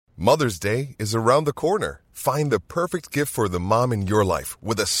Mother's Day is around the corner. Find the perfect gift for the mom in your life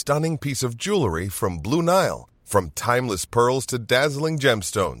with a stunning piece of jewelry from Blue Nile. From timeless pearls to dazzling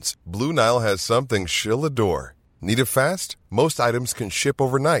gemstones, Blue Nile has something she'll adore. Need it fast? Most items can ship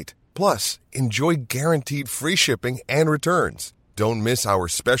overnight. Plus, enjoy guaranteed free shipping and returns. Don't miss our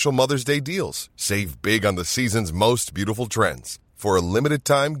special Mother's Day deals. Save big on the season's most beautiful trends. For a limited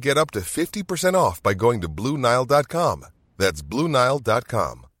time, get up to 50% off by going to BlueNile.com. That's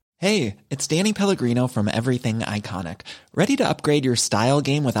BlueNile.com. Hey, it's Danny Pellegrino from Everything Iconic. Ready to upgrade your style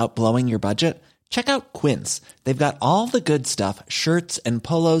game without blowing your budget? Check out Quince. They've got all the good stuff, shirts and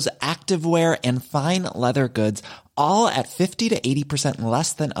polos, activewear, and fine leather goods, all at 50 to 80%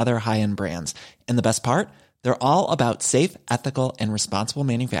 less than other high-end brands. And the best part? They're all about safe, ethical, and responsible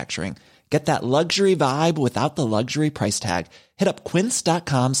manufacturing. Get that luxury vibe without the luxury price tag. Hit up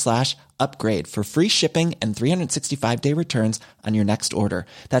quince.com/upgrade for free shipping and 365-day returns on your next order.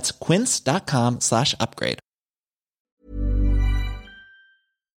 That's quince.com/upgrade.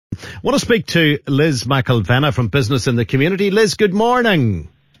 I want to speak to Liz McElvenna from Business in the Community. Liz, good morning.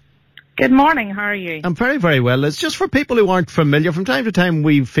 Good morning. How are you? I'm very, very well, Liz. Just for people who aren't familiar, from time to time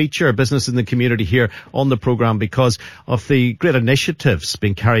we feature Business in the Community here on the programme because of the great initiatives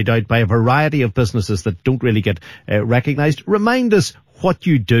being carried out by a variety of businesses that don't really get recognised. Remind us what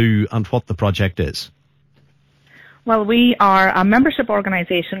you do and what the project is. Well, we are a membership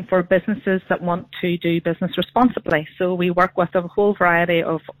organisation for businesses that want to do business responsibly. So we work with a whole variety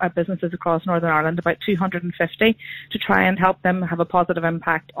of businesses across Northern Ireland, about 250, to try and help them have a positive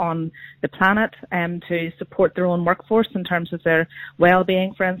impact on the planet and to support their own workforce in terms of their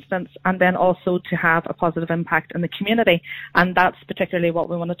well-being, for instance, and then also to have a positive impact in the community. And that's particularly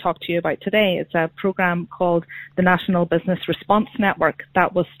what we want to talk to you about today. It's a programme called the National Business Response Network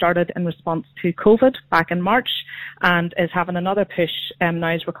that was started in response to COVID back in March, and is having another push now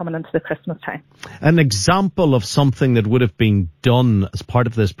as we're coming into the Christmas time. An example of something that would have been done as part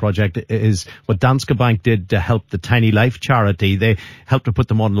of this project is what Danske Bank did to help the Tiny Life charity. They helped to put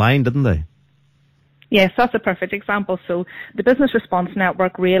them online, didn't they? Yes, that's a perfect example. So the Business Response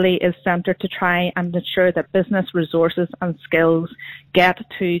Network really is centred to try and ensure that business resources and skills get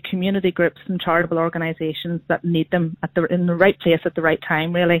to community groups and charitable organisations that need them in the right place at the right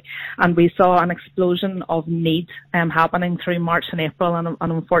time, really. And we saw an explosion of need happening through March and April, and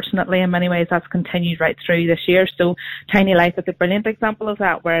unfortunately, in many ways, that's continued right through this year. So Tiny Life is a brilliant example of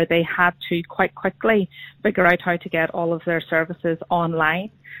that, where they had to quite quickly figure out how to get all of their services online.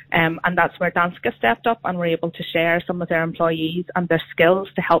 And that's where Danske stepped up and were able to share some of their employees and their skills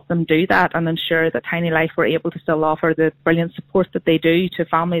to help them do that and ensure that Tiny Life were able to still offer the brilliant support that they do to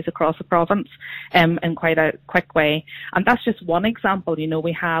families across the province in quite a quick way. And that's just one example. You know,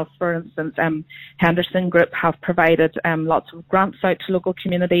 we have, for instance, Henderson Group have provided lots of grants out to local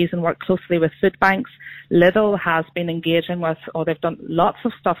communities and worked closely with food banks. Lidl has been engaging with, they've done lots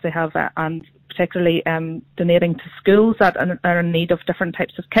of stuff. They have, and particularly donating to schools that are in need of different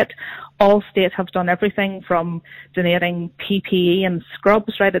types of kit. All states have done everything from donating PPE and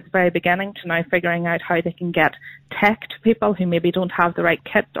scrubs right at the very beginning to now figuring out how they can get tech to people who maybe don't have the right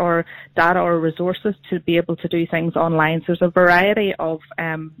kit or data or resources to be able to do things online. So there's a variety of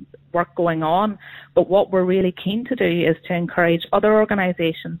work going on, but what we're really keen to do is to encourage other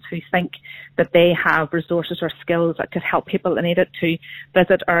organisations who think that they have resources or skills that could help people that need it to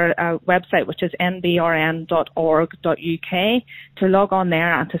visit our website, which is nbrn.org.uk, to log on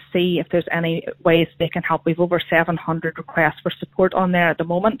there and to see if there's any ways they can help. We've over 700 requests for support on there at the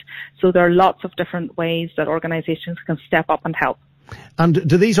moment, so there are lots of different ways that organisations can step up and help. And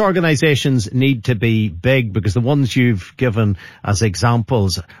do these organisations need to be big? Because the ones you've given as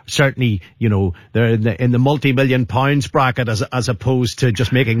examples, certainly, you know, they're in the multi-million pounds bracket as opposed to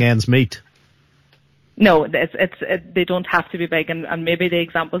just making ends meet. No, they don't have to be big, and maybe the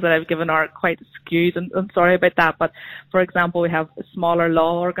examples that I've given are quite skewed, and I'm sorry about that. But for example, we have smaller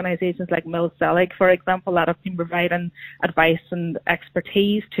law organisations like Mill Selig, for example, that have been providing advice and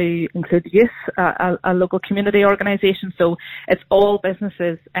expertise to include youth, a local community organisation. So it's all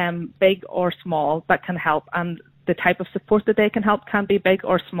businesses, big or small, that can help, and the type of support that they can help can be big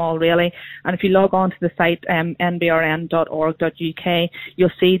or small, really. And if you log on to the site, nbrn.org.uk,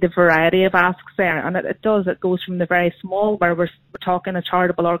 you'll see the variety of asks there. And it goes from the very small, where we're talking a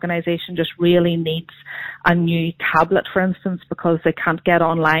charitable organisation just really needs a new tablet, for instance, because they can't get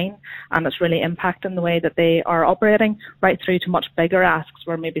online, and it's really impacting the way that they are operating, right through to much bigger asks,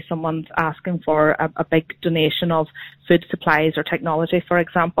 where maybe someone's asking for a big donation of food supplies or technology, for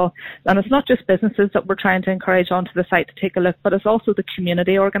example. And it's not just businesses that we're trying to encourage onto the site to take a look, but it's also the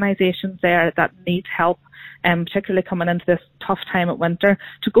community organisations there that need help, particularly coming into this tough time at winter,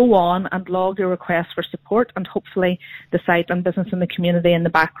 to go on and log your requests for support, and hopefully the site and business in the community in the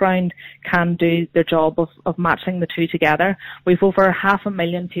background can do their job of matching the two together. We've over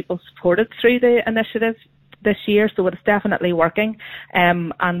 500,000 people supported through the initiative this year, so it's definitely working,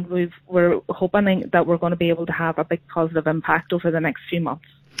 and we're hoping that we're going to be able to have a big positive impact over the next few months.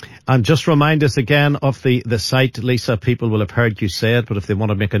 And just remind us again of the site, Lisa. People will have heard you say it, but if they want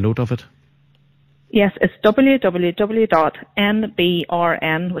to make a note of it. Yes, it's www.nbrn,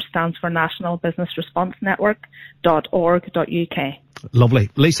 which stands for National Business Response Network.org.uk. Lovely.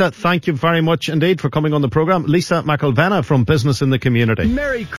 Lisa, thank you very much indeed for coming on the programme. Lisa McElvenna from Business in the Community.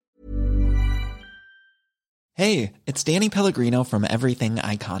 Hey, it's Danny Pellegrino from Everything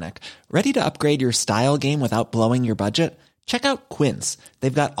Iconic. Ready to upgrade your style game without blowing your budget? Check out Quince.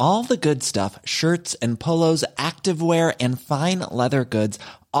 They've got all the good stuff, shirts and polos, activewear, and fine leather goods,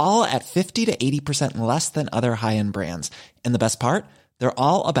 all at 50 to 80% less than other high-end brands. And the best part? They're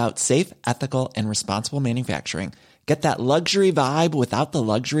all about safe, ethical, and responsible manufacturing. Get that luxury vibe without the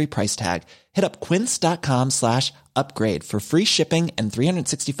luxury price tag. Hit up quince.com/upgrade for free shipping and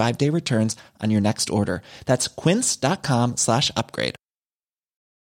 365-day returns on your next order. That's quince.com/upgrade.